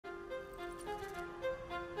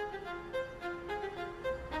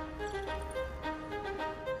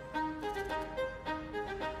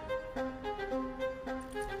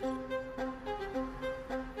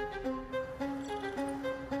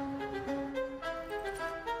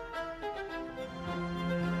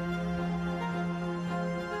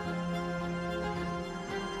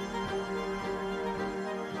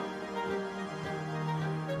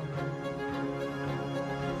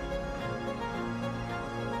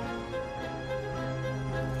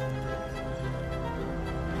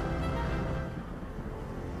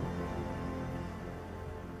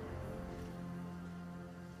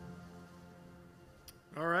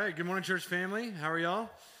right, good morning, church family. How are y'all?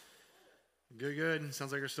 Good, good.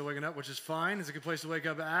 Sounds like you're still waking up, which is fine. It's a good place to wake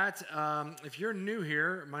up at. If you're new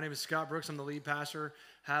here, my name is Scott Brooks. I'm the lead pastor.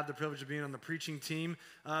 Have the privilege of being on the preaching team.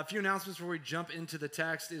 A few announcements before we jump into the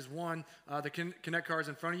text is one, the Connect card is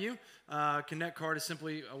in front of you. Connect card is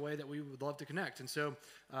simply a way that we would love to connect. And so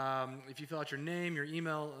if you fill out your name, your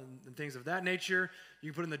email, and things of that nature,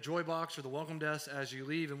 you can put in the joy box or the welcome desk as you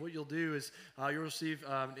leave. And what you'll do is you'll receive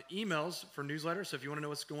emails for newsletters. So if you want to know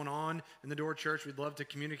what's going on in the Door Church, we'd love to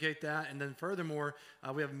communicate that. And then furthermore,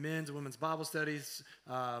 we have men's and women's Bible studies,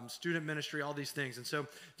 student ministry, all these things. And so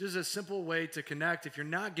just a simple way to connect. If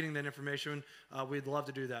you're not getting that information, we'd love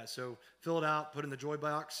to do that. So fill it out, put it in the joy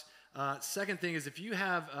box. Second thing is if you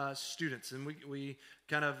have students, and we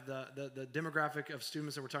kind of, the demographic of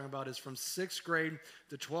students that we're talking about is from 6th grade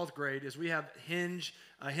to 12th grade, is we have Hinge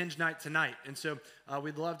night tonight. And so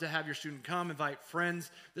we'd love to have your student come, invite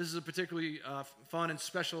friends. This is a particularly fun and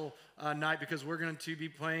special night because we're going to be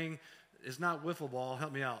playing, it's not wiffle ball,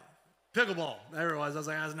 help me out. Pickleball, there it was. I was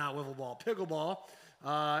like, that's not wiffle ball, pickleball.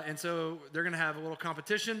 And so they're going to have a little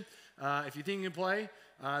competition. If you think you can play,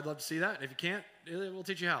 I'd love to see that. If you can't, we'll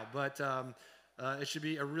teach you how. But it should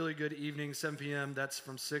be a really good evening, 7 p.m. That's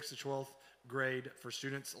from 6th to 12th grade for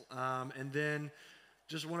students. And then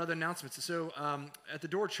just one other announcement. So at the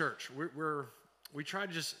Door Church, we try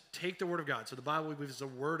to just take the Word of God. So the Bible, we believe, is the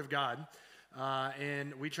Word of God.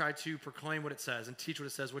 And we try to proclaim what it says and teach what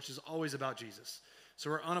it says, which is always about Jesus. So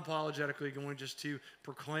we're unapologetically going just to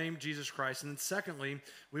proclaim Jesus Christ. And then secondly,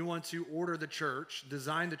 we want to order the church,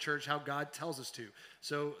 design the church how God tells us to.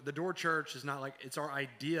 So the Door Church is not like it's our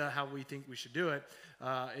idea how we think we should do it.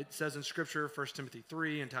 It says in Scripture, 1 Timothy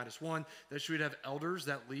 3 and Titus 1, that we should have elders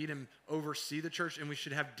that lead and oversee the church, and we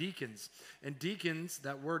should have deacons. And deacons,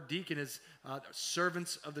 that word deacon is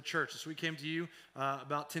servants of the church. So we came to you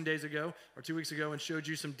about 10 days ago or 2 weeks ago and showed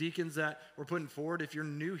you some deacons that we're putting forward. If you're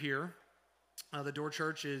new here, the Door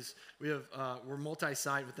Church is, we're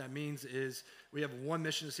multi-site. What that means is we have one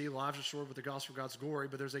mission to see lives restored with the gospel of God's glory,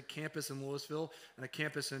 but there's a campus in Louisville and a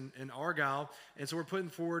campus in Argyle. And so we're putting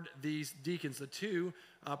forward these deacons. The two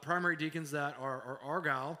primary deacons that are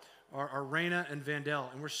Argyle are Raina and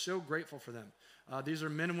Vandell, and we're so grateful for them. These are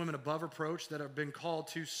men and women above reproach that have been called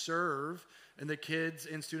to serve in the kids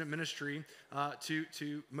and student ministry,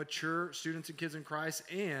 to mature students and kids in Christ,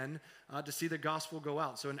 and to see the gospel go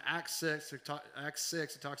out. So in Acts 6,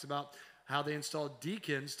 it talks about how they installed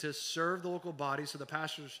deacons to serve the local body so the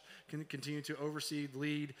pastors can continue to oversee,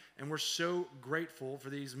 lead, and we're so grateful for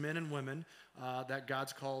these men and women that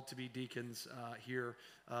God's called to be deacons here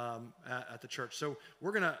at the church. So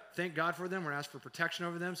we're going to thank God for them. We're going to ask for protection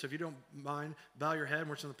over them. So if you don't mind, bow your head, and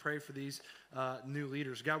we're just going to pray for these new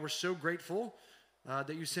leaders. God, we're so grateful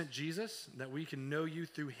that you sent Jesus, that we can know you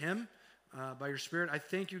through him. By your Spirit, I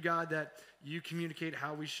thank you, God, that you communicate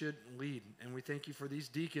how we should lead. And we thank you for these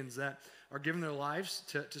deacons that are giving their lives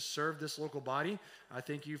to serve this local body. I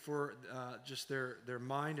thank you for just their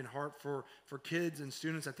mind and heart for kids and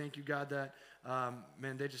students. I thank you, God, that,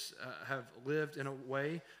 they just have lived in a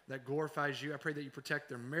way that glorifies you. I pray that you protect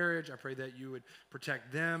their marriage. I pray that you would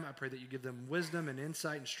protect them. I pray that you give them wisdom and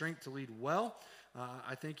insight and strength to lead well.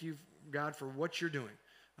 I thank you, God, for what you're doing.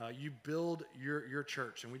 You build your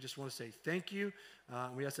church, and we just want to say thank you.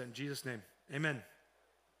 We ask that in Jesus' name. Amen.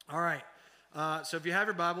 All right. So if you have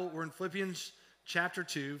your Bible, we're in Philippians chapter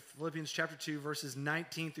 2, verses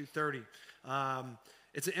 19 through 30.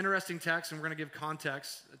 It's an interesting text, and we're going to give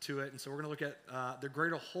context to it. And so we're going to look at the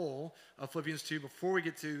greater whole of Philippians 2 before we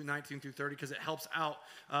get to 19 through 30, because it helps out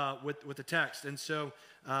with the text. And so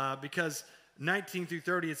because 19 through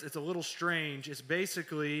 30, it's a little strange. It's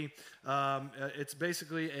basically a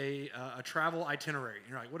travel itinerary.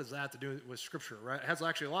 You're like, what does that have to do with Scripture, right? It has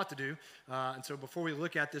actually a lot to do. And so before we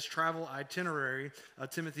look at this travel itinerary,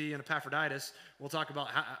 Timothy and Epaphroditus, we'll talk about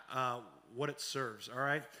what it serves, all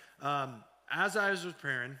right? As I was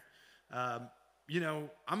preparing,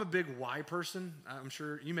 I'm a big why person. I'm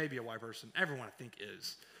sure you may be a why person. Everyone, I think,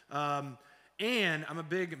 is. And I'm a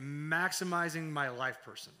big maximizing my life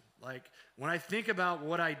person. Like, when I think about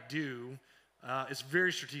what I do, it's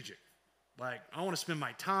very strategic. Like, I want to spend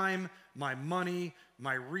my time, my money,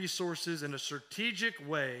 my resources in a strategic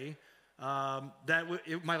way that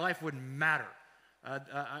my life would matter.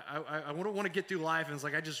 I wouldn't want to get through life and it's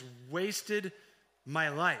like I just wasted my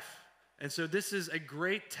life. And so this is a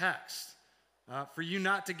great text for you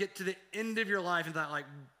not to get to the end of your life and thought like,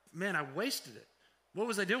 man, I wasted it. What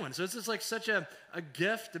was I doing? So it's just like such a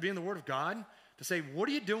gift to be in the Word of God, to say, what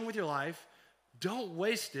are you doing with your life? Don't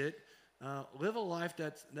waste it. Live a life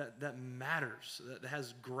that matters, that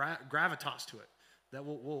has gravitas to it, that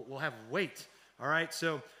will have weight. All right,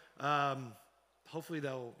 so hopefully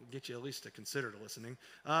they'll get you at least to consider listening.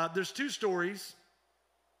 There's two stories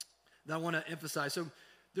that I want to emphasize. So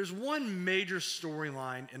there's one major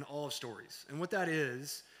storyline in all of stories. And what that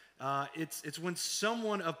is, it's when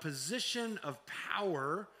someone of position of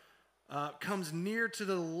power comes near to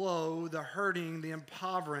the low, the hurting, the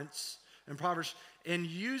impoverished, and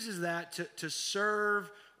uses that to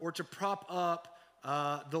serve or to prop up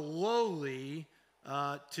the lowly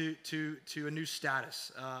to a new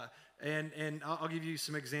status. And I'll give you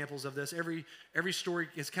some examples of this. Every story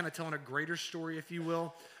is kind of telling a greater story, if you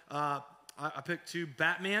will. I picked two.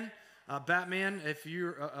 Batman. Batman, if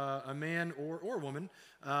you're a man or a woman,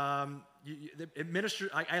 I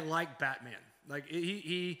like Batman. Like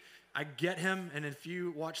I get him, and if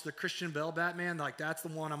you watch the Christian Bale Batman, like that's the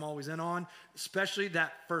one I'm always in on, especially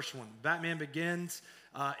that first one, Batman Begins.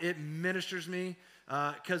 It ministers me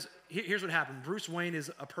because here's what happened. Bruce Wayne is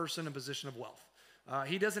a person in a position of wealth.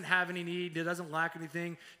 He doesn't have any need. He doesn't lack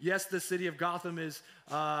anything. Yes, the city of Gotham is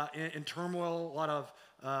in turmoil.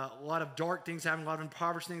 A lot of dark things happen. A lot of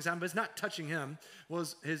impoverished things happen. But it's not touching him.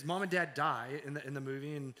 His mom and dad die in the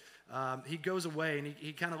movie, and he goes away, and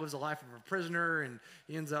he kind of lives a life of a prisoner, and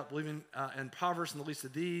he ends up living impoverished in the least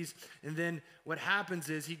of these. And then what happens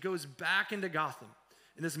is he goes back into Gotham,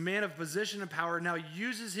 and this man of position and power now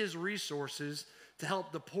uses his resources to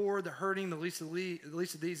help the poor, the hurting, the least of these.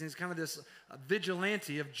 And he's kind of this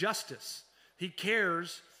vigilante of justice. He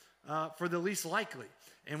cares for the least likely.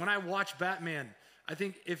 And when I watch Batman, I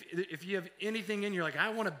think if you have anything in you, like, I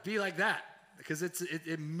want to be like that, because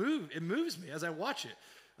it moves me as I watch it.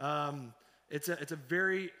 It's a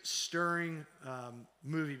very stirring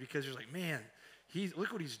movie, because you're like, man,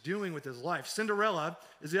 look what he's doing with his life. Cinderella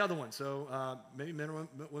is the other one, so maybe men and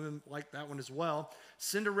women like that one as well.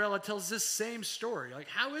 Cinderella tells this same story. Like,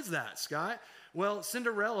 how is that, Scott? Well,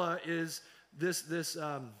 Cinderella is this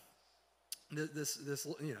you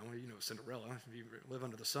know Cinderella, if you live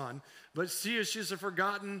under the sun, but she's a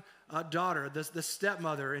forgotten daughter, the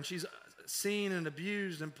stepmother, and she's seen and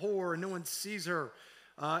abused and poor, and no one sees her.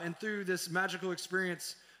 And through this magical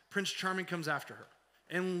experience, Prince Charming comes after her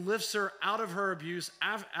and lifts her out of her abuse,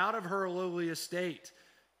 out of her lowly estate,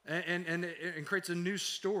 and creates a new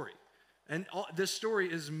story. And this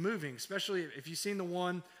story is moving, especially if you've seen the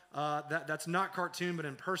one that's not cartoon, but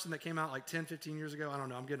in person, that came out like 10, 15 years ago. I don't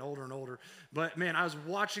know, I'm getting older and older. But man, I was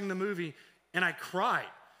watching the movie and I cried,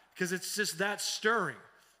 because it's just that stirring,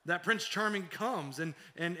 that Prince Charming comes and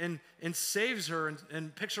saves her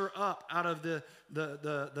and picks her up out of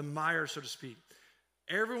the mire, so to speak.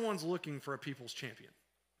 Everyone's looking for a people's champion,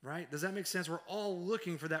 right? Does that make sense? We're all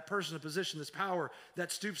looking for that person, a position, this power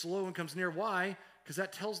that stoops low and comes near. Why? Because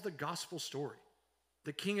that tells the gospel story.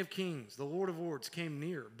 The King of Kings, the Lord of Lords came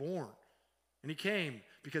near, born. And he came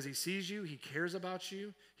because he sees you, he cares about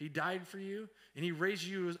you, he died for you, and he raises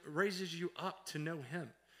you up to know him.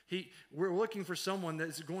 We're looking for someone that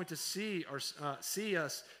is going to see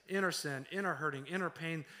us in our sin, in our hurting, in our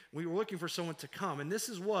pain. We're looking for someone to come. And this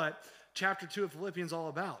is what chapter 2 of Philippians is all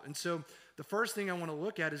about. And so the first thing I want to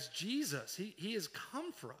look at is Jesus. He has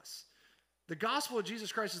come for us. The gospel of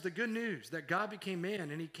Jesus Christ is the good news that God became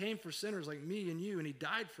man, and he came for sinners like me and you, and he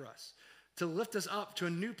died for us to lift us up to a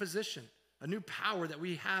new position, a new power that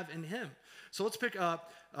we have in him. So let's pick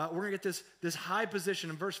up. We're going to get this high position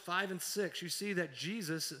in verse 5 and 6. You see that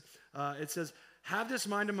Jesus, it says, have this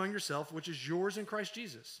mind among yourself, which is yours in Christ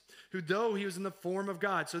Jesus, who though he was in the form of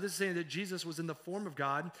God. So this is saying that Jesus was in the form of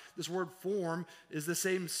God. This word form is the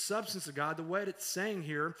same substance of God. The way it's saying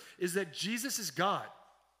here is that Jesus is God.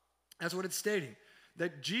 That's what it's stating,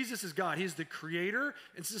 that Jesus is God. He's the creator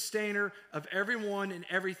and sustainer of everyone and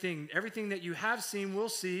everything. Everything that you have seen, will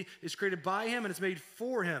see, is created by him, and it's made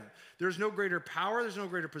for him. There's no greater power, there's no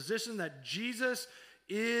greater position, that Jesus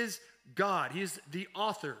is God. He is the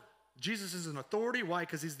author. Jesus is an authority. Why?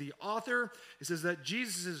 Because he's the author. It says that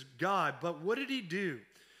Jesus is God. But what did he do?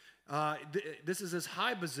 This is his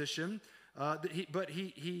high position, but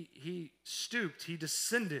he stooped, he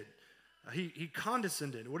descended. He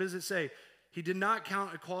condescended. What does it say? He did not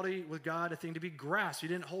count equality with God a thing to be grasped. He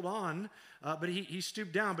didn't hold on, but he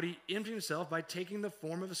stooped down, but he emptied himself by taking the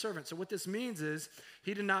form of a servant. So what this means is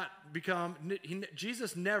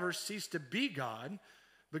Jesus never ceased to be God,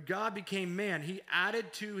 but God became man. He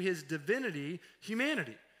added to his divinity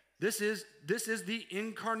humanity. This is the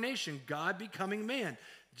incarnation, God becoming man.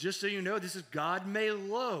 Just so you know, this is God made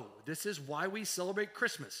low. This is why we celebrate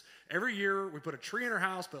Christmas. Every year, we put a tree in our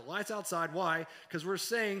house, put lights outside. Why? Because we're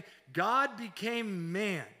saying God became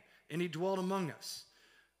man, and he dwelt among us.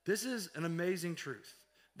 This is an amazing truth,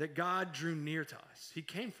 that God drew near to us. He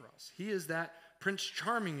came for us. He is that Prince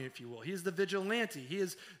Charming, if you will. He is the vigilante.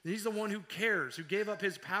 He's the one who cares, who gave up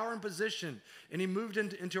his power and position, and he moved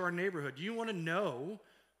into our neighborhood. You want to know,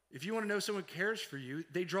 if you want to know someone cares for you,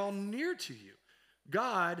 they draw near to you.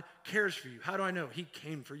 God cares for you. How do I know? He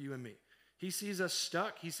came for you and me. He sees us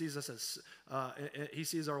stuck. He sees us as he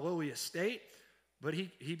sees our lowly estate, but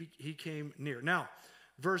he came near. Now,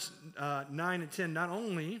 verse 9 and 10. Not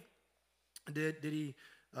only did he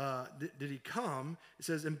come, it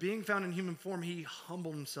says, and being found in human form, he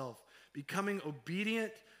humbled himself, becoming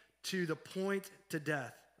obedient to the point of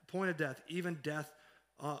death, even death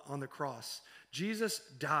on the cross. Jesus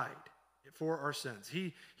died for our sins.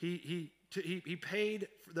 He paid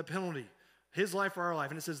for the penalty, his life for our life.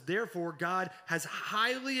 And it says, therefore, God has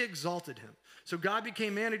highly exalted him. So God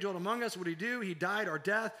became man, he dwelt among us. What did he do? He died our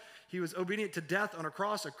death. He was obedient to death on a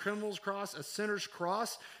cross, a criminal's cross, a sinner's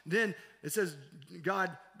cross. Then it says,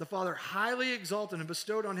 God the Father highly exalted and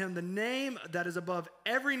bestowed on him the name that is above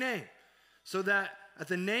every name, so that at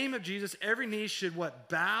the name of Jesus, every knee should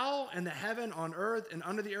bow in the heaven, on earth, and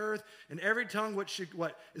under the earth, and every tongue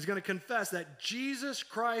is going to confess that Jesus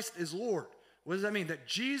Christ is Lord. What does that mean? That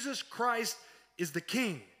Jesus Christ is the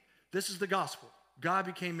King. This is the gospel. God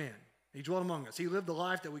became man. He dwelt among us. He lived the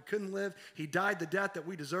life that we couldn't live. He died the death that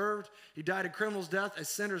we deserved. He died a criminal's death, a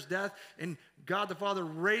sinner's death, and God the Father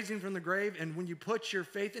raised him from the grave. And when you put your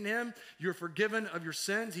faith in him, you're forgiven of your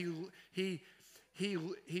sins. He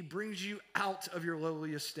brings you out of your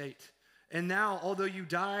lowly estate. And now, although you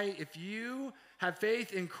die, if you have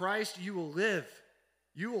faith in Christ, you will live.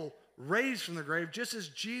 You will raise from the grave, just as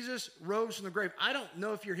Jesus rose from the grave. I don't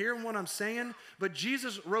know if you're hearing what I'm saying, but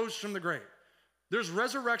Jesus rose from the grave. There's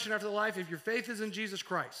resurrection after the life if your faith is in Jesus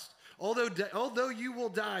Christ. Although you will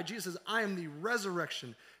die, Jesus says, I am the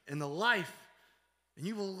resurrection and the life, and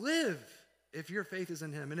you will live if your faith is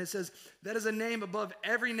in him. And it says, that is a name above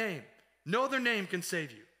every name. No other name can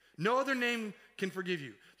save you. No other name can forgive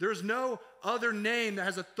you. There's no other name that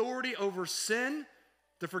has authority over sin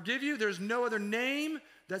to forgive you. There's no other name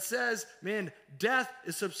that says, man, death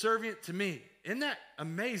is subservient to me. Isn't that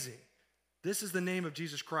amazing? This is the name of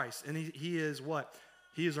Jesus Christ, and he is what?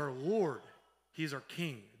 He is our Lord. He is our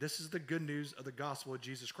King. This is the good news of the gospel of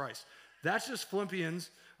Jesus Christ. That's just Philippians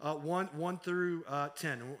 1 through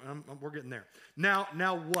 10. We're getting there. Now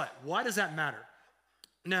what? Why does that matter?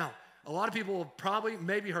 Now, a lot of people have probably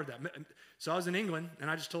maybe heard that. So I was in England, and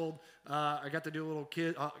I just told, I got to do a little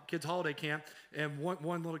kids holiday camp, and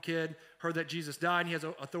one little kid heard that Jesus died, and he has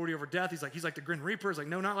authority over death. He's like the Grim Reaper. He's like,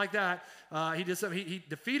 no, not like that. He did something. He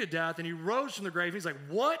defeated death, and he rose from the grave. He's like,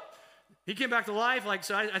 what? He came back to life.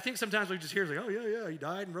 So I think sometimes we just hear, like, oh, yeah, he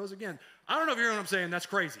died and rose again. I don't know if you hear what I'm saying. That's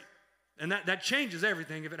crazy. And that changes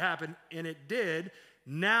everything if it happened, and it did.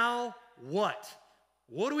 Now what?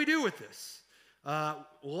 What do we do with this? A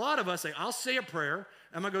lot of us say, I'll say a prayer,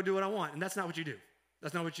 I'm going to go do what I want. And that's not what you do.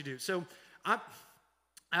 That's not what you do. So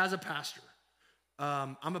as a pastor,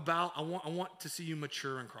 I want to see you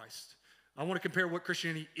mature in Christ. I want to compare what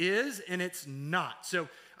Christianity is and it's not. So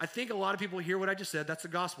I think a lot of people hear what I just said. That's the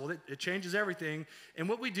gospel. It changes everything. And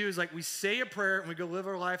what we do is we say a prayer and we go live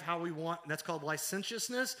our life how we want. And that's called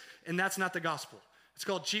licentiousness. And that's not the gospel. It's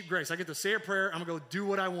called cheap grace. I get to say a prayer. I'm going to go do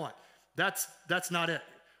what I want. That's not it.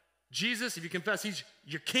 Jesus, if you confess, he's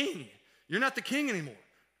your king. You're not the king anymore,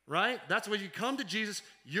 right? That's when you come to Jesus,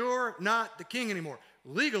 you're not the king anymore.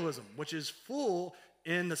 Legalism, which is full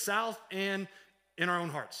in the South and in our own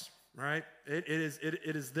hearts, right? It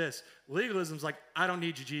is this. Legalism's like, I don't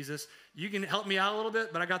need you, Jesus. You can help me out a little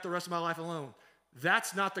bit, but I got the rest of my life alone.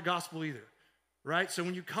 That's not the gospel either, right? So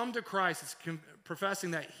when you come to Christ, it's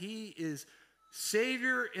professing that he is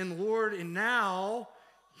Savior and Lord, and now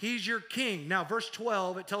he's your king. Now, verse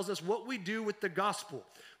 12, it tells us what we do with the gospel.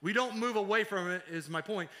 We don't move away from it, is my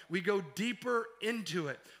point. We go deeper into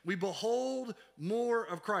it. We behold more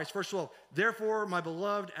of Christ. Verse 12, therefore, my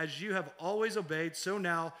beloved, as you have always obeyed, so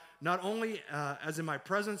now, not only as in my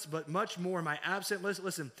presence, but much more in my absence.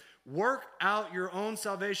 Listen, work out your own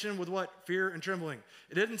salvation with what? Fear and trembling.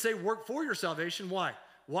 It didn't say work for your salvation. Why?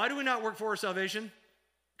 Why do we not work for our salvation?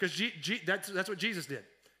 Because that's what Jesus did.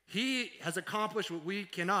 He has accomplished what we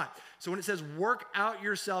cannot. So when it says work out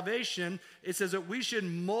your salvation, it says that we should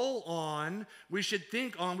mull on, we should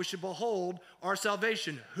think on, we should behold our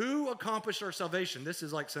salvation. Who accomplished our salvation? This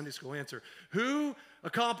is like Sunday school answer. Who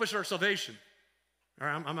accomplished our salvation? All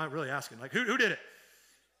right, I'm not really asking. Who did it?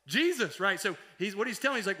 Jesus, right? So what he's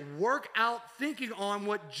telling, he's like, work out thinking on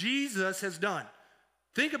what Jesus has done.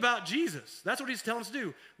 Think about Jesus. That's what he's telling us to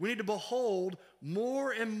do. We need to behold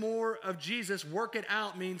more and more of Jesus. Work it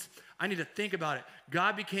out means I need to think about it.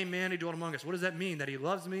 God became man, he dwelt among us. What does that mean? That he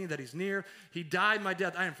loves me, that he's near. He died my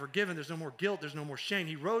death. I am forgiven. There's no more guilt. There's no more shame.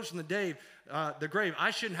 He rose from the grave.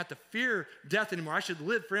 I shouldn't have to fear death anymore. I should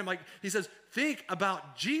live for him. Like he says, think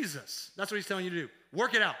about Jesus. That's what he's telling you to do.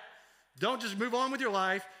 Work it out. Don't just move on with your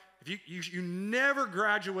life. If you never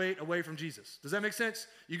graduate away from Jesus. Does that make sense?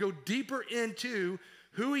 You go deeper into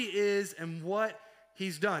who he is and what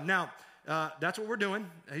he's done. Now, that's what we're doing.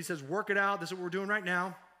 He says, work it out. This is what we're doing right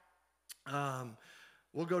now.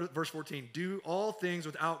 We'll go to verse 14. Do all things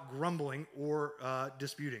without grumbling or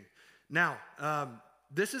disputing. Now,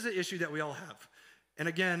 this is an issue that we all have. And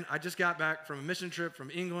again, I just got back from a mission trip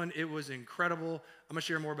from England. It was incredible. I'm going to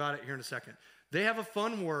share more about it here in a second. They have a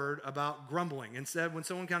fun word about grumbling. Instead, when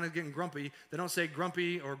someone kind of getting grumpy, they don't say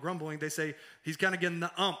grumpy or grumbling. They say he's kind of getting the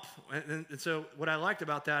ump. And so what I liked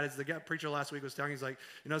about that is the preacher last week was telling, he's like,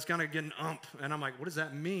 it's kind of getting ump. And I'm like, what does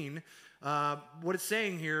that mean? What it's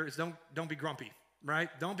saying here is don't be grumpy, right?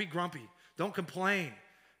 Don't be grumpy. Don't complain.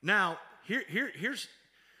 Now, here's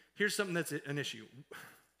something that's an issue.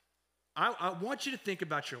 I want you to think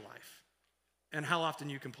about your life and how often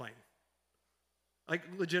you complain. Like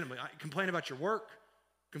legitimately, complain about your work,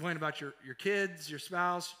 complain about your kids, your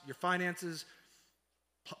spouse, your finances,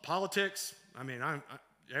 politics. I mean,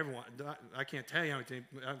 everyone. I can't tell you how many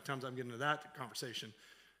times I'm getting into that conversation.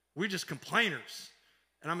 We're just complainers,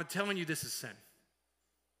 and I'm telling you this is sin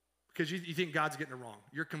because you think God's getting it wrong.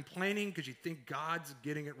 You're complaining because you think God's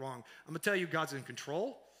getting it wrong. I'm gonna tell you God's in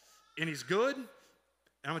control, and He's good. And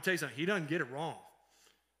I'm gonna tell you something. He doesn't get it wrong.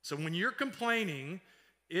 So when you're complaining,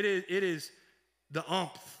 it is the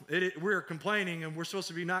umph. We're complaining, and we're supposed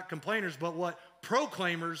to be not complainers, but what?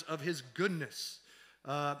 Proclaimers of his goodness.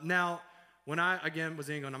 Now, when I, again, was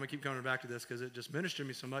in England, I'm going to keep coming back to this because it just ministered to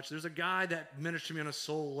me so much. There's a guy that ministered to me on a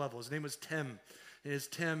soul level. His name was Tim.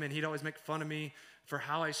 And he'd always make fun of me for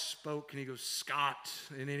how I spoke, and he goes, Scott.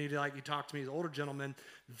 And then he talked to me. He's an older gentleman,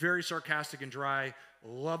 very sarcastic and dry.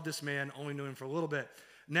 Loved this man, only knew him for a little bit.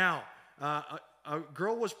 Now, a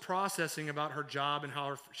girl was processing about her job and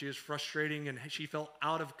how she was frustrating and she felt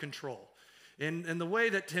out of control. And the way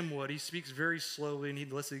that Tim would, he speaks very slowly and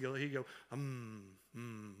he'd listen, he'd go, he'd go,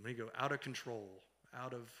 out of control.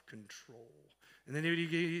 And then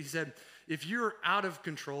he said, if you're out of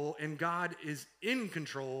control and God is in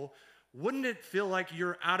control, wouldn't it feel like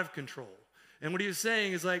you're out of control? And what he was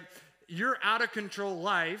saying is like, your out of control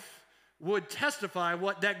life would testify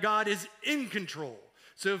that God is in control.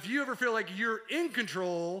 So if you ever feel like you're in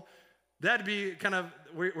control, that'd be kind of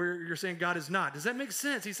where you're saying God is not. Does that make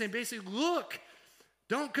sense? He's saying basically, look,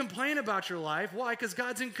 don't complain about your life. Why? Because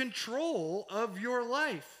God's in control of your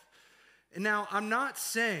life. And now, I'm not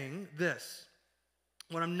saying this.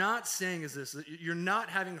 What I'm not saying is this, that you're not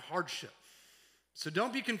having hardship. So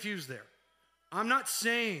don't be confused there. I'm not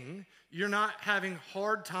saying you're not having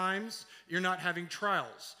hard times, you're not having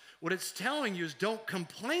trials. What it's telling you is don't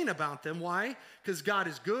complain about them. Why? Because God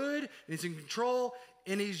is good, and He's in control,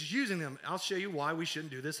 and He's using them. I'll show you why we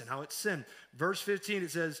shouldn't do this and how it's sin. Verse 15,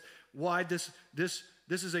 it says, why this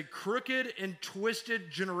is a crooked and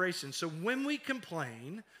twisted generation. So when we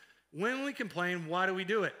complain, why do we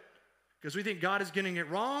do it? Because we think God is getting it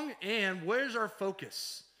wrong, and where's our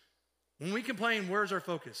focus? When we complain, where's our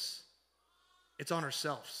focus? It's on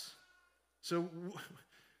ourselves. So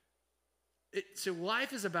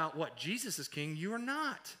life is about what? Jesus is king, you are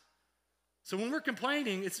not. So when we're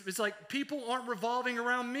complaining, it's like people aren't revolving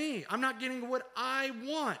around me. I'm not getting what I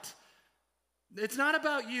want. It's not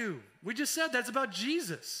about you. We just said that's about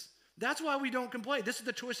Jesus. That's why we don't complain. This is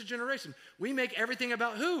the twisted generation. We make everything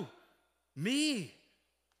about who? Me.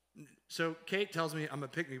 So Kate tells me I'm a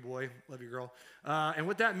pick-me boy. Love you, girl. And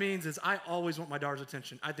what that means is I always want my daughter's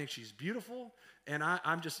attention. I think she's beautiful, and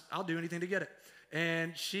I'll do anything to get it.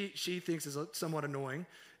 And she thinks it's somewhat annoying.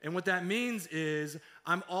 And what that means is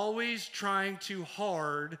I'm always trying too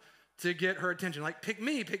hard to get her attention. Like, pick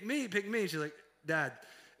me, pick me, pick me. She's like, Dad,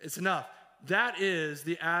 it's enough. That is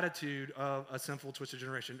the attitude of a sinful, twisted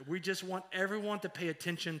generation. We just want everyone to pay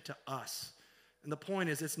attention to us. And the point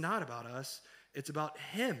is, it's not about us. It's about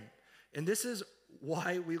Him. And this is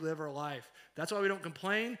why we live our life. That's why we don't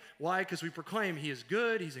complain. Why? Because we proclaim He is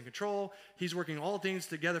good, He's in control, He's working all things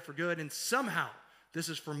together for good, and somehow this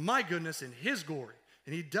is for my goodness and His glory.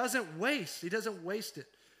 And He doesn't waste it.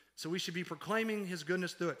 So we should be proclaiming His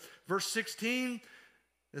goodness through it. Verse 16,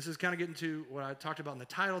 this is kind of getting to what I talked about in the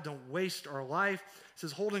title, don't waste our life. It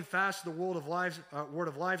says, holding fast the word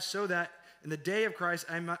of life, so that in the day of Christ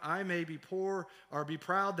I may be poor or be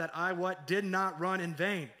proud that I did not run in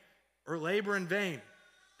vain or labor in vain.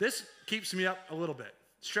 This keeps me up a little bit,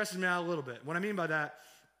 stresses me out a little bit. What I mean by that,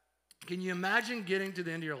 can you imagine getting to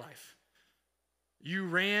the end of your life? You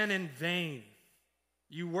ran in vain.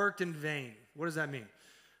 You worked in vain. What does that mean?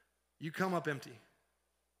 You come up empty.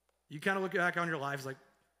 You kind of look back on your lives like,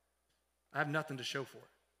 I have nothing to show for it.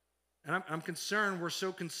 And I'm concerned we're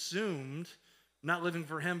so consumed, not living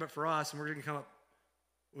for him, but for us, and we're going to come up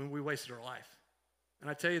when we wasted our life. And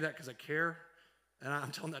I tell you that because I care, and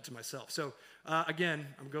I'm telling that to myself. So again,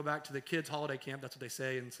 I'm going to go back to the kids' holiday camp. That's what they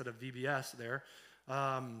say instead of VBS there.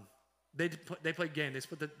 They play games. They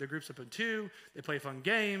split the groups up in two. They play fun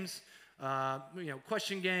games,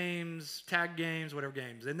 question games, tag games, whatever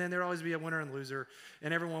games. And then there'd always be a winner and loser,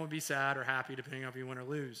 and everyone would be sad or happy depending on if you win or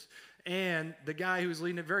lose. And the guy who was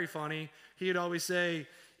leading it, very funny, he would always say,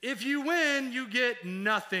 if you win, you get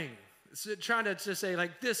nothing. So trying to just say,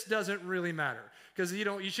 like, this doesn't really matter. Because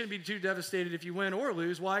you shouldn't be too devastated if you win or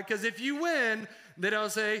lose. Why? Because if you win, then I'll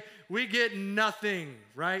say, we get nothing,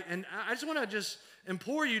 right? And I just want to just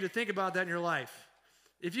implore you to think about that in your life.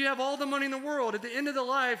 If you have all the money in the world, at the end of the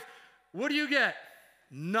life, what do you get?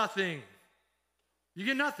 Nothing. You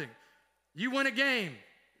get nothing. You win a game.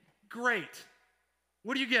 Great.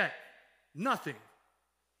 What do you get? Nothing.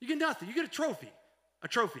 You get nothing. You get a trophy. A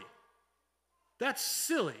trophy. That's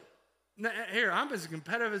silly. Now, here, I'm as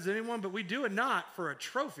competitive as anyone, but we do it not for a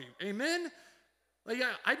trophy. Amen? Like,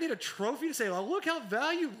 I need a trophy to say, well, look how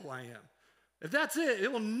valuable I am. If that's it,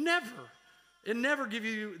 it never give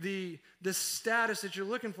you the status that you're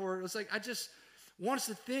looking for. It's like, I just want us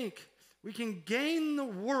to think we can gain the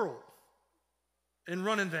world and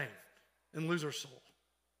run in vain and lose our soul.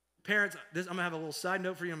 Parents, I'm going to have a little side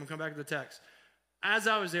note for you. I'm going to come back to the text. As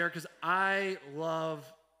I was there, because I love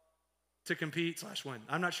to compete/win.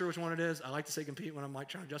 I'm not sure which one it is. I like to say compete when I'm like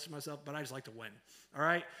trying to justify myself, but I just like to win. All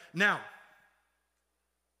right? Now,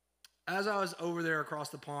 as I was over there across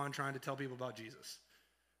the pond trying to tell people about Jesus,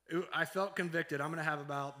 I felt convicted. I'm going to have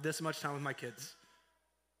about this much time with my kids.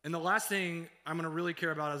 And the last thing I'm going to really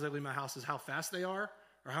care about as I leave my house is how fast they are,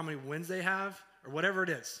 or how many wins they have, or whatever it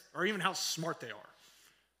is, or even how smart they are.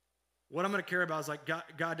 What I'm going to care about is like,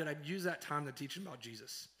 God, did I use that time to teach them about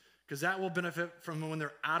Jesus? Because that will benefit from when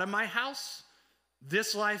they're out of my house,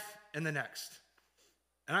 this life, and the next.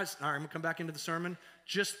 And all right, I'm going to come back into the sermon.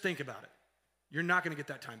 Just think about it. You're not going to get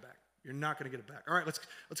that time back. You're not going to get it back. All right,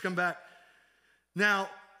 let's come back. Now,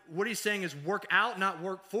 what he's saying is work out, not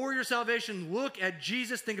work for your salvation. Look at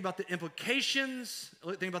Jesus. Think about the implications.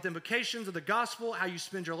 Think about the implications of the gospel, how you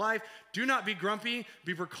spend your life. Do not be grumpy.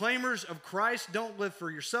 Be proclaimers of Christ. Don't live for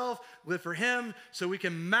yourself. Live for him so we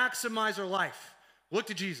can maximize our life. Look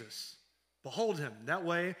to Jesus. Behold him. That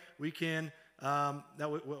way we can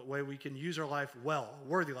we can use our life well, a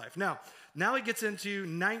worthy life. Now he gets into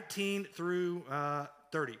 19 through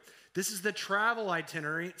 30. This is the travel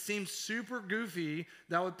itinerary. It seems super goofy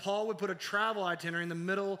that Paul would put a travel itinerary in the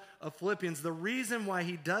middle of Philippians. The reason why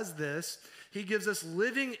he does this, he gives us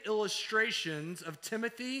living illustrations of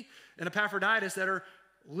Timothy and Epaphroditus that are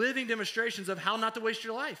living demonstrations of how not to waste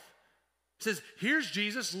your life. It says, here's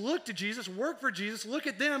Jesus, look to Jesus, work for Jesus, look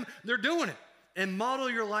at them, they're doing it, and model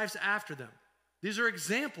your lives after them. These are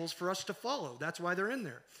examples for us to follow. That's why they're in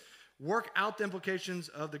there. Work out the implications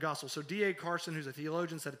of the gospel. So D.A. Carson, who's a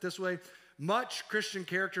theologian, said it this way: much Christian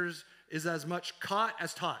characters is as much caught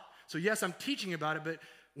as taught. So yes, I'm teaching about it, but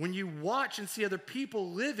when you watch and see other people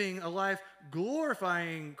living a life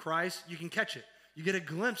glorifying Christ, you can catch it. You get a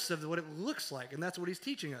glimpse of what it looks like, and that's what he's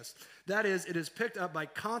teaching us. That is, it is picked up by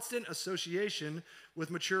constant association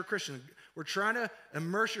with mature Christians. We're trying to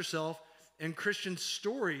immerse yourself in Christian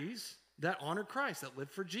stories that honor Christ, that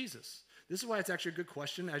live for Jesus. This is why it's actually a good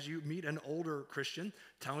question as you meet an older Christian.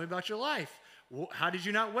 Tell me about your life. Well, how did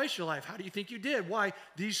you not waste your life? How do you think you did? Why?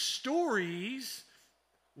 These stories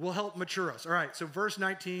will help mature us. All right, so verse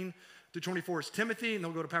 19 to 24 is Timothy, and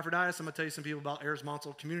then we'll go to Epaphroditus. I'm going to tell you some people about Ayers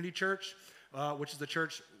Monsell Community Church, which is the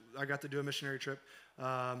church I got to do a missionary trip.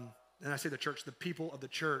 And I say the church, the people of the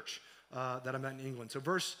church that I met in England. So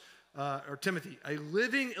Timothy, a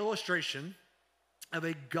living illustration of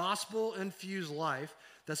a gospel-infused life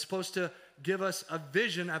that's supposed to give us a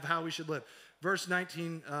vision of how we should live. Verse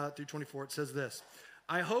 19 through 24, it says this: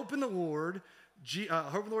 I hope in the Lord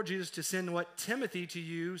Jesus to send Timothy to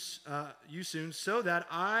you soon, so that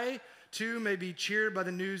I too may be cheered by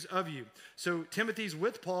the news of you. So Timothy's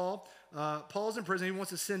with Paul. Paul's in prison. He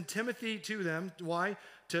wants to send Timothy to them. Why?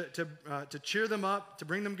 To cheer them up, to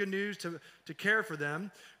bring them good news, to care for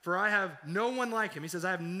them. For I have no one like him. He says, I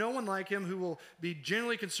have no one like him who will be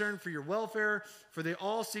genuinely concerned for your welfare, for they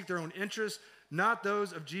all seek their own interests, not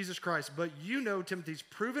those of Jesus Christ. But you know Timothy's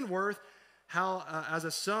proven worth, how as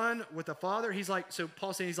a son with a father, he's like, so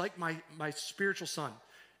Paul's saying he's like my spiritual son.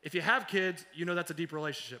 If you have kids, you know that's a deep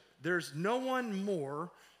relationship. There's no one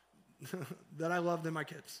more that I love than my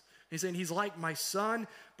kids. He's saying he's like my son,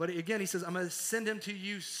 but again, he says, I'm going to send him to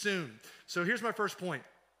you soon. So here's my first point.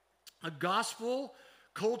 A gospel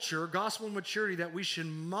culture, gospel maturity that we should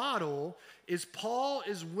model is Paul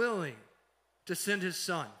is willing to send his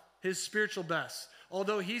son, his spiritual best.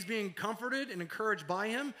 Although he's being comforted and encouraged by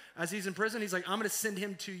him as he's in prison, he's like, I'm going to send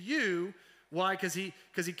him to you. Why? Because he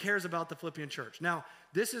cares about the Philippian church. Now,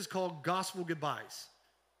 this is called gospel goodbyes.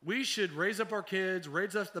 We should raise up our kids,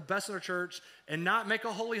 raise up the best in our church, and not make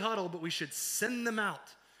a holy huddle, but we should send them out.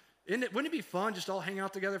 Wouldn't it be fun just all hang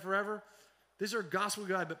out together forever? These are gospel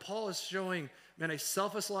goodbyes, but Paul is showing, man, a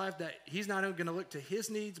selfless life that he's not only going to look to his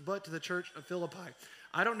needs, but to the church of Philippi.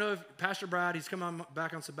 I don't know if Pastor Brad, he's coming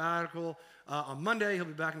back on sabbatical on Monday. He'll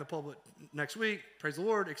be back in the pulpit next week. Praise the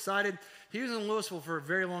Lord, excited. He was in Louisville for a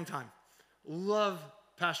very long time. Love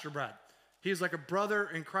Pastor Brad. He is like a brother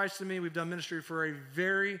in Christ to me. We've done ministry for a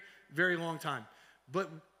very, very long time. But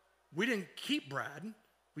we didn't keep Brad.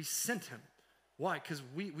 We sent him. Why? Because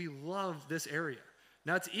we love this area.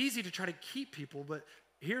 Now, it's easy to try to keep people, but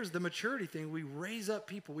here's the maturity thing. We raise up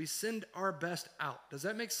people. We send our best out. Does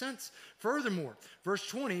that make sense? Furthermore, verse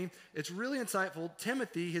 20, it's really insightful.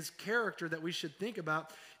 Timothy, his character that we should think about,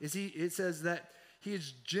 it says that he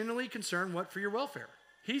is genuinely concerned, what? For your welfare.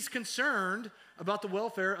 He's concerned about the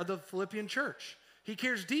welfare of the Philippian church. He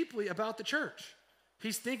cares deeply about the church.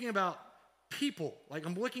 He's thinking about people. Like,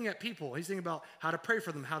 I'm looking at people. He's thinking about how to pray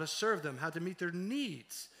for them, how to serve them, how to meet their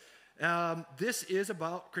needs. This is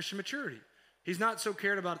about Christian maturity. He's not so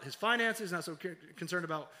cared about his finances, not so concerned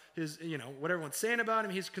about his, what everyone's saying about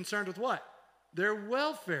him. He's concerned with what? Their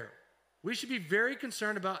welfare. We should be very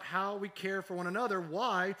concerned about how we care for one another.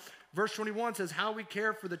 Why? Verse 21 says how we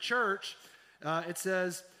care for the church. It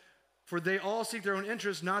says, for they all seek their own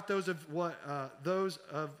interests, not those of those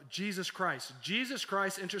of Jesus Christ. Jesus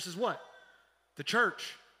Christ's interest is what? The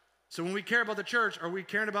church. So when we care about the church, are we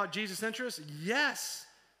caring about Jesus' interests? Yes.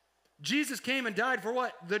 Jesus came and died for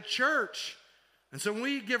what? The church. And so when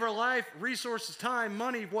we give our life, resources, time,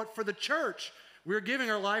 money, what? For the church. We're giving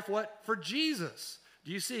our life, what? For Jesus.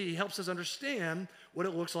 Do you see? He helps us understand what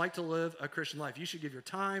it looks like to live a Christian life. You should give your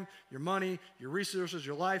time, your money, your resources,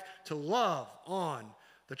 your life to love on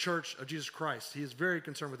the church of Jesus Christ. He is very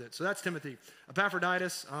concerned with it. So that's Timothy.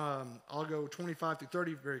 Epaphroditus, I'll go 25 through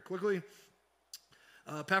 30 very quickly.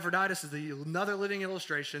 Epaphroditus is another living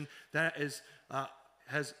illustration that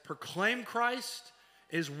has proclaimed Christ,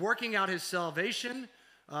 is working out his salvation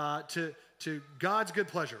to God's good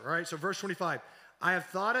pleasure. All right, so verse 25. I have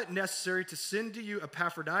thought it necessary to send to you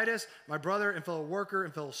Epaphroditus, my brother and fellow worker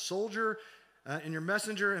and fellow soldier, and your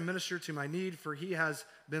messenger and minister to my need, for he has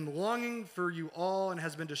been longing for you all and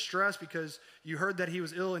has been distressed because you heard that he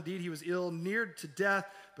was ill. Indeed, he was ill, near to death,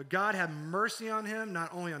 but God had mercy on him,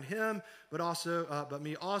 not only on him, but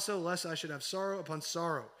me also, lest I should have sorrow upon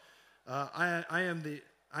sorrow. I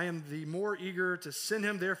am the more eager to send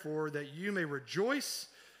him, therefore, that you may rejoice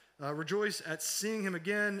at seeing him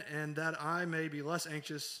again, and that I may be less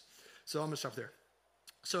anxious. So I'm going to stop there.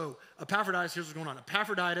 So Epaphroditus, here's what's going on.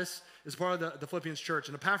 Epaphroditus is part of the Philippians church,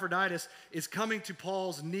 and Epaphroditus is coming to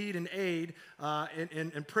Paul's need and aid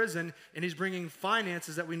in prison, and he's bringing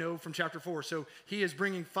finances that we know from chapter 4. So he is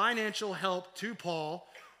bringing financial help to Paul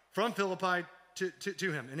from Philippi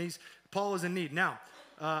to him, and Paul is in need. Now,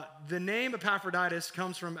 the name Epaphroditus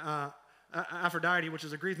comes from Aphrodite, which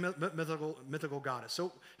is a Greek mythical goddess.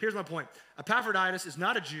 So here's my point. Epaphroditus is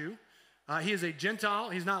not a Jew. He is a Gentile.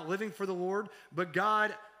 He's not living for the Lord, but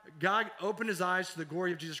God opened his eyes to the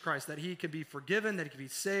glory of Jesus Christ, that he could be forgiven, that he could be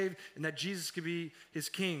saved, and that Jesus could be his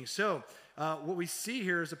king. So what we see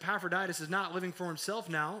here is Epaphroditus is not living for himself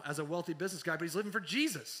now as a wealthy business guy, but he's living for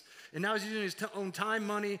Jesus. And now he's using his own time,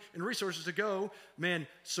 money, and resources to go,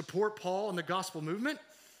 support Paul and the gospel movement.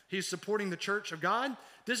 He's supporting the church of God.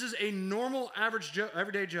 This is a normal, average Joe,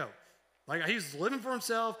 everyday Joe. Like, he's living for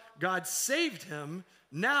himself. God saved him.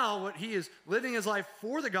 Now, what he is living his life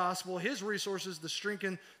for the gospel, his resources to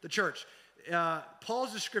strengthen the church.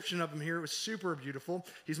 Paul's description of him here was super beautiful.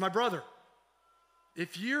 He's my brother.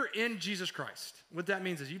 If you're in Jesus Christ, what that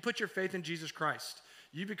means is you put your faith in Jesus Christ.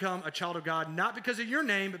 You become a child of God, not because of your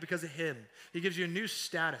name, but because of him. He gives you a new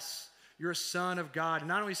status. You're a son of God.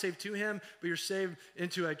 Not only saved to him, but you're saved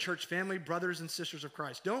into a church family, brothers and sisters of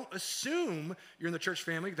Christ. Don't assume you're in the church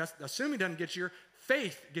family. That's assuming doesn't get you.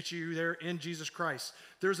 Faith gets you there in Jesus Christ.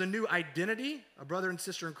 There's a new identity, a brother and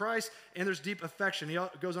sister in Christ, and there's deep affection. He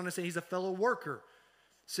goes on to say he's a fellow worker.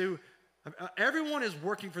 So everyone is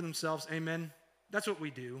working for themselves, amen? That's what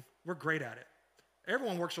we do. We're great at it.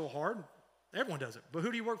 Everyone works so hard. Everyone does it. But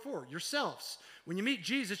who do you work for? Yourselves. When you meet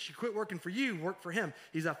Jesus, you quit working for you, work for him.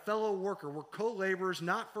 He's a fellow worker. We're co-laborers,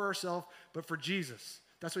 not for ourselves, but for Jesus.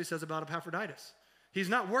 That's what he says about Epaphroditus. He's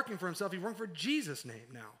not working for himself. He's working for Jesus' name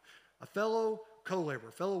now. A fellow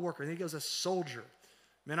co-laborer, fellow worker. And he goes, a soldier.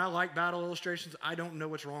 Man, I like battle illustrations. I don't know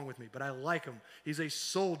what's wrong with me, but I like him. He's a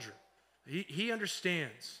soldier. He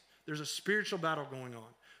understands there's a spiritual battle going on.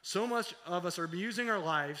 So much of us are using our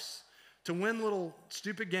lives to win little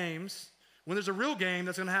stupid games when there's a real game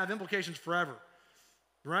that's going to have implications forever,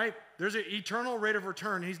 right? There's an eternal rate of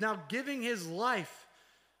return. He's now giving his life.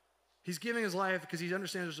 He's giving his life because he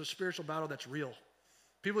understands there's a spiritual battle that's real.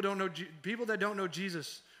 People that don't know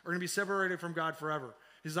Jesus are going to be separated from God forever.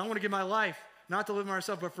 He says, I want to give my life not to live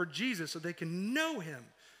myself, but for Jesus so they can know him.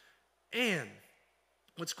 And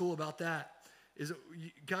what's cool about that is that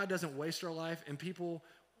God doesn't waste our life, and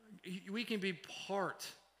we can be part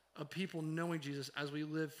of people knowing Jesus as we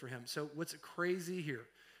live for him. So what's crazy here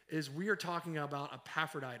is we are talking about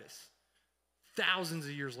Epaphroditus thousands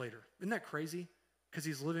of years later. Isn't that crazy? Because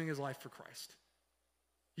he's living his life for Christ.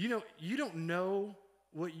 You don't know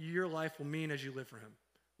what your life will mean as you live for him.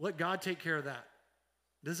 Let God take care of that.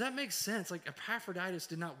 Does that make sense? Like Epaphroditus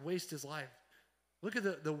did not waste his life. Look at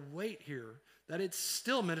the weight here, that it's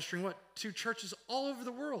still ministering to churches all over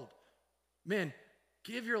the world. Man,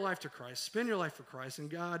 give your life to Christ, spend your life for Christ, and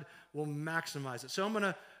God will maximize it. So I'm going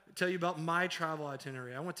to tell you about my travel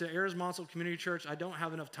itinerary. I went to Ayers Monsell Community Church. I don't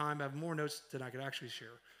have enough time. I have more notes than I could actually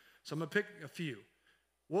share. So I'm going to pick a few.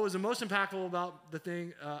 What was the most impactful about the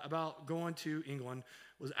thing about going to England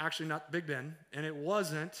was actually not Big Ben, and it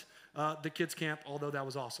wasn't the kids' camp, although that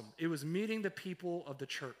was awesome. It was meeting the people of the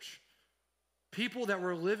church, people that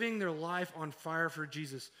were living their life on fire for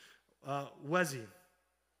Jesus. Wesley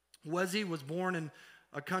was born in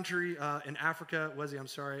a country in Africa. Wesley, I'm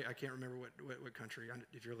sorry, I can't remember what country,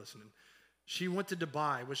 if you're listening. She went to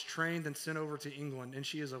Dubai, was trained and sent over to England, and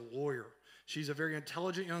she is a lawyer. She's a very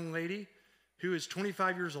intelligent young lady who is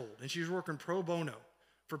 25 years old, and she's working pro bono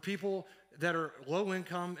for people that are low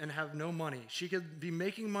income and have no money. She could be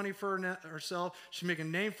making money for herself. She's making a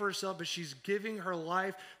name for herself, but she's giving her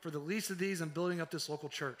life for the least of these and building up this local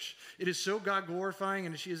church. It is so God glorifying,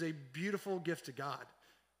 and she is a beautiful gift to God.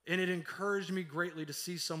 And it encouraged me greatly to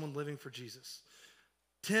see someone living for Jesus.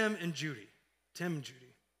 Tim and Judy.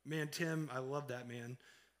 Man, Tim, I love that man.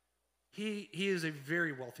 He is a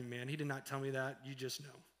very wealthy man. He did not tell me that. You just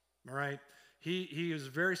know, all right? He is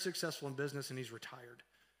very successful in business, and he's retired.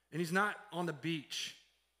 And he's not on the beach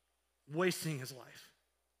wasting his life.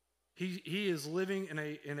 He is living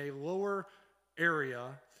in a lower area,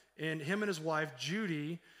 and him and his wife,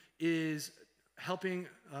 Judy, is helping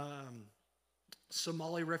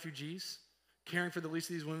Somali refugees, caring for the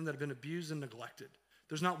least of these women that have been abused and neglected.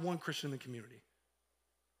 There's not one Christian in the community.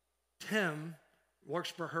 Tim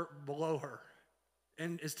works below her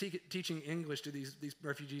and is teaching English to these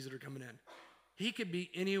refugees that are coming in. He could be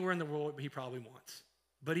anywhere in the world he probably wants,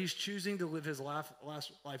 but he's choosing to live his last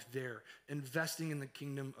life there, investing in the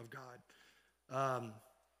kingdom of God.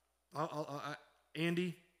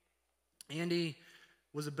 Andy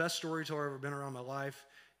was the best storyteller I've ever been around in my life.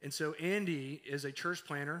 And so Andy is a church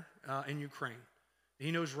planner in Ukraine. He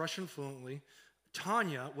knows Russian fluently.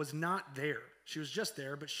 Tanya was not there. She was just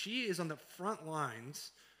there, but she is on the front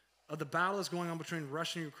lines of the battle that's going on between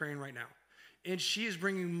Russia and Ukraine right now. And she is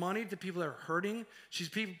bringing money to people that are hurting. She's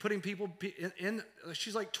putting people in,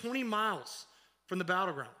 she's like 20 miles from the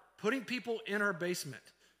battleground, putting people in her basement,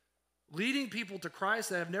 leading people to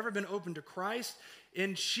Christ that have never been open to Christ.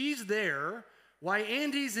 And she's there while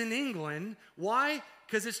Andy's in England. Why?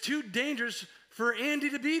 Because it's too dangerous for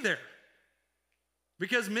Andy to be there,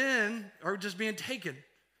 because men are just being taken.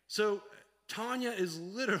 So Tanya is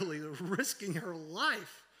literally risking her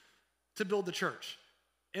life to build the church.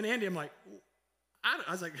 And Andy, I'm like,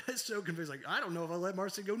 I was like, that's so convinced. Like, I don't know if I'll let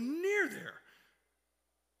Marcy go near there.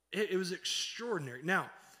 It was extraordinary.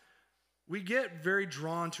 Now, we get very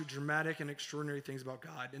drawn to dramatic and extraordinary things about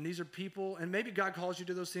God. And these are people, and maybe God calls you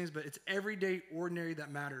to those things, but it's everyday, ordinary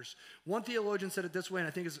that matters. One theologian said it this way, and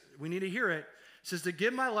I think we need to hear it. It says, to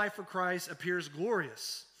give my life for Christ appears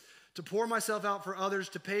glorious. To pour myself out for others,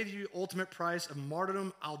 to pay the ultimate price of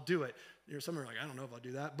martyrdom, I'll do it. Some are like, I don't know if I'll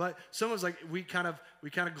do that. But someone's like, we kind of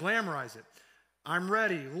glamorize it. I'm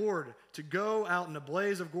ready, Lord, to go out in a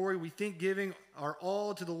blaze of glory. We think giving our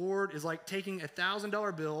all to the Lord is like taking a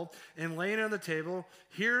 $1,000 bill and laying it on the table.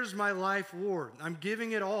 Here's my life, Lord. I'm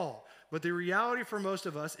giving it all. But the reality for most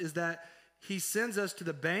of us is that he sends us to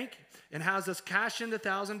the bank and has us cash in the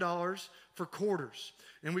 $1,000 for quarters.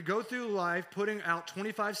 And we go through life putting out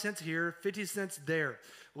 25 cents here, 50 cents there.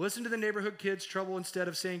 Listen to the neighborhood kids' trouble instead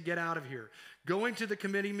of saying, get out of here. Going to the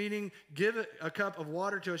committee meeting, give a cup of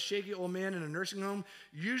water to a shaky old man in a nursing home.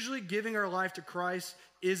 Usually giving our life to Christ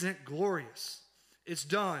isn't glorious. It's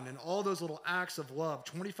done in all those little acts of love,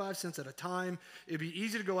 25 cents at a time. It'd be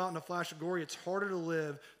easy to go out in a flash of glory. It's harder to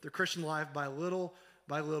live the Christian life by little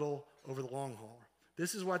over the long haul.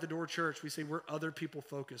 This is why at the Door Church, we say we're other people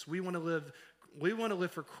focused. We want to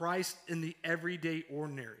live for Christ in the everyday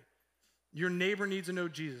ordinary. Your neighbor needs to know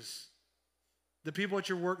Jesus. The people at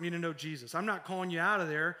your work need to know Jesus. I'm not calling you out of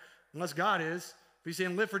there unless God is. But he's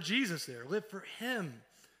saying live for Jesus there. Live for him.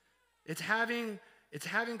 It's having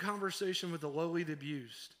conversation with the lowly, the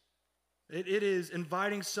abused. It is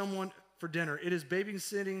inviting someone for dinner. It is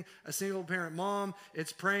babysitting a single parent mom.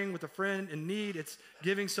 It's praying with a friend in need. It's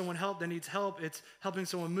giving someone help that needs help. It's helping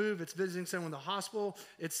someone move. It's visiting someone in the hospital.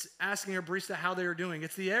 It's asking a barista how they are doing.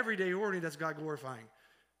 It's the everyday ordinary that's God glorifying.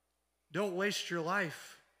 Don't waste your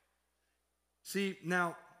life. See,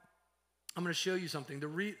 now, I'm going to show you something. I'm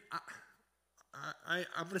going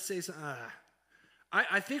to say something.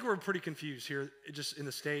 I think we're pretty confused here just in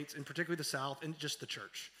the States, and particularly the South, and just the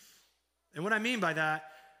church. And what I mean by that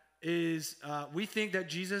is we think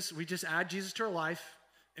that we just add Jesus to our life,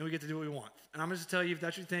 and we get to do what we want. And I'm going to tell you, if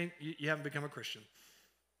that's what you think, you haven't become a Christian.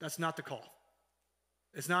 That's not the call.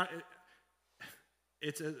 It's not.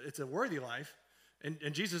 It's a worthy life,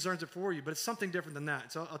 and Jesus earns it for you, but it's something different than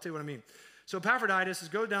that. So I'll tell you what I mean. So Epaphroditus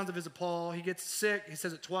goes down to visit Paul. He gets sick. He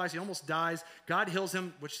says it twice. He almost dies. God heals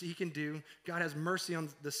him, which he can do. God has mercy on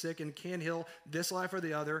the sick and can heal this life or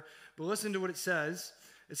the other. But listen to what it says.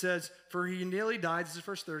 It says, for he nearly died, this is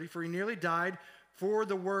verse 30, for he nearly died for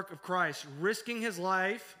the work of Christ, risking his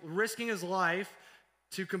life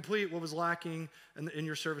to complete what was lacking in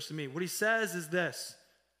your service to me. What he says is this.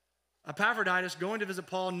 Epaphroditus, going to visit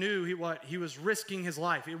Paul, knew he was risking his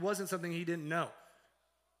life. It wasn't something he didn't know.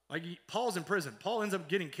 Like Paul's in prison. Paul ends up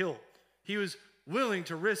getting killed. He was willing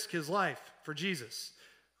to risk his life for Jesus.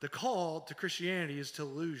 The call to Christianity is to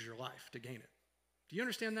lose your life, to gain it. Do you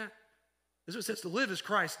understand that? This is what it says, to live as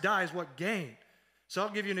Christ, die is what gain. So I'll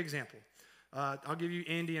give you an example. I'll give you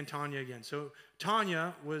Andy and Tanya again. So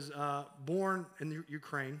Tanya was born in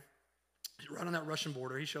Ukraine, right on that Russian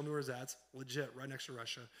border. He showed me where it's at. It's legit, right next to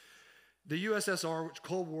Russia. The USSR, which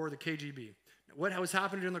Cold War, the KGB. What was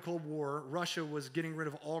happening during the Cold War, Russia was getting rid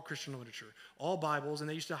of all Christian literature, all Bibles, and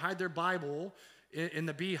they used to hide their Bible in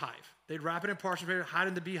the beehive. They'd wrap it in parchment paper, hide it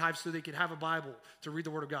in the beehive so they could have a Bible to read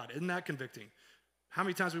the Word of God. Isn't that convicting? How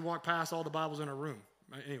many times we walk past all the Bibles in our room?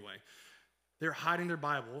 Right? Anyway, they're hiding their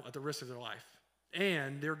Bible at the risk of their life.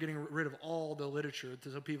 And they're getting rid of all the literature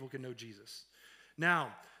so people can know Jesus.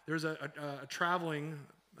 Now, there's a traveling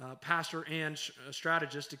pastor and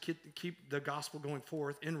strategist to keep the gospel going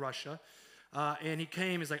forth in Russia. And he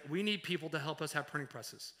came, he's like, we need people to help us have printing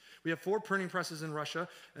presses. We have 4 printing presses in Russia,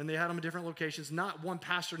 and they had them in different locations. Not one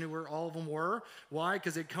pastor knew where all of them were. Why?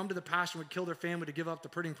 Because they'd come to the pastor and would kill their family to give up the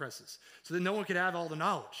printing presses, so that no one could have all the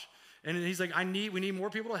knowledge. And he's like, we need more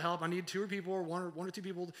people to help. I need 2 or people, or one or 2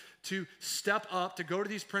 people to step up to go to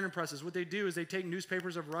these printing presses. What they do is they take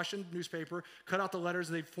newspapers of Russian newspaper, cut out the letters,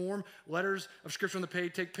 and they form letters of scripture on the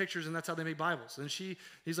page, take pictures, and that's how they make Bibles. And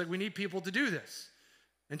he's like, we need people to do this.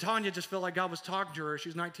 And Tanya just felt like God was talking to her. She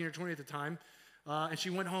was 19 or 20 at the time. And she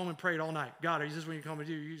went home and prayed all night. God, is this what you call me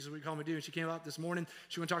to do? Is this what you call me to do? And she came out this morning.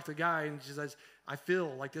 She went to talk to the guy, and she says, I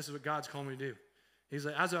feel like this is what God's calling me to do. He's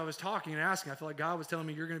like, as I was talking and asking, I felt like God was telling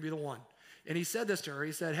me you're going to be the one. And he said this to her.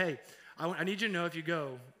 He said, hey, I need you to know if you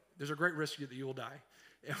go, there's a great risk that you will die.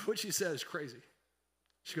 And what she said is crazy.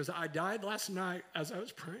 She goes, I died last night as I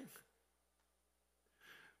was praying.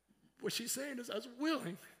 What she's saying is I was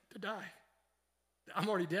willing to die. I'm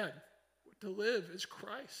already dead. To live is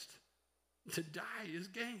Christ. To die is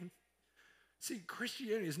gain. See,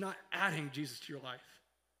 Christianity is not adding Jesus to your life.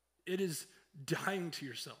 It is dying to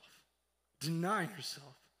yourself, denying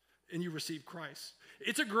yourself, and you receive Christ.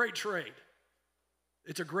 It's a great trade.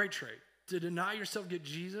 It's a great trade. To deny yourself, get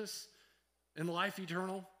Jesus, and life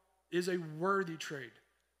eternal is a worthy trade.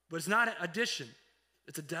 But it's not an addition.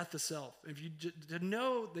 It's a death to self. If you to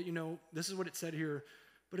know that, this is what it said here,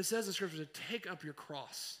 but it says in Scripture to take up your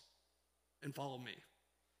cross and follow me.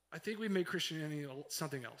 I think we make Christianity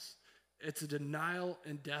something else. It's a denial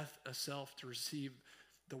and death of self to receive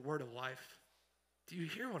the word of life. Do you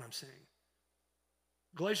hear what I'm saying?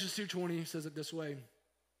 Galatians 2:20 says it this way.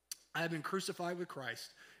 I have been crucified with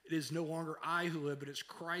Christ. It is no longer I who live, but it's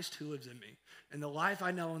Christ who lives in me. And the life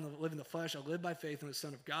I now live in the flesh, I live by faith in the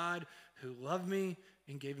Son of God who loved me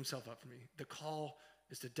and gave himself up for me. The call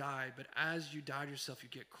is to die, but as you die to yourself, you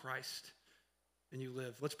get Christ and you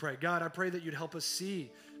live. Let's pray. God, I pray that you'd help us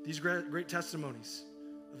see these great testimonies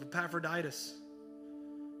of Epaphroditus,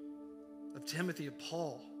 of Timothy, of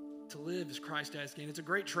Paul. To live as Christ has gained. It's a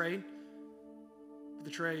great trade. But the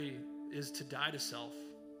trade is to die to self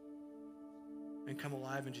and come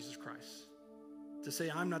alive in Jesus Christ. To say,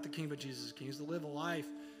 I'm not the king, but Jesus is king. Is to live a life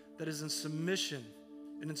that is in submission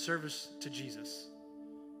and in service to Jesus.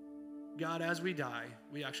 God, as we die,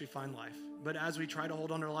 we actually find life. But as we try to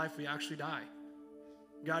hold on to life, we actually die.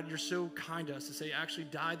 God, you're so kind to us to say, actually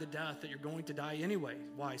die the death that you're going to die anyway.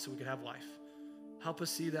 Why? So we could have life. Help us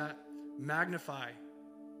see that. Magnify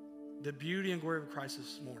the beauty and glory of Christ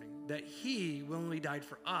this morning, that he willingly died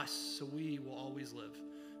for us so we will always live.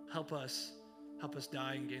 Help us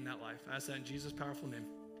die and gain that life. I ask that in Jesus' powerful name.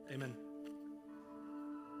 Amen.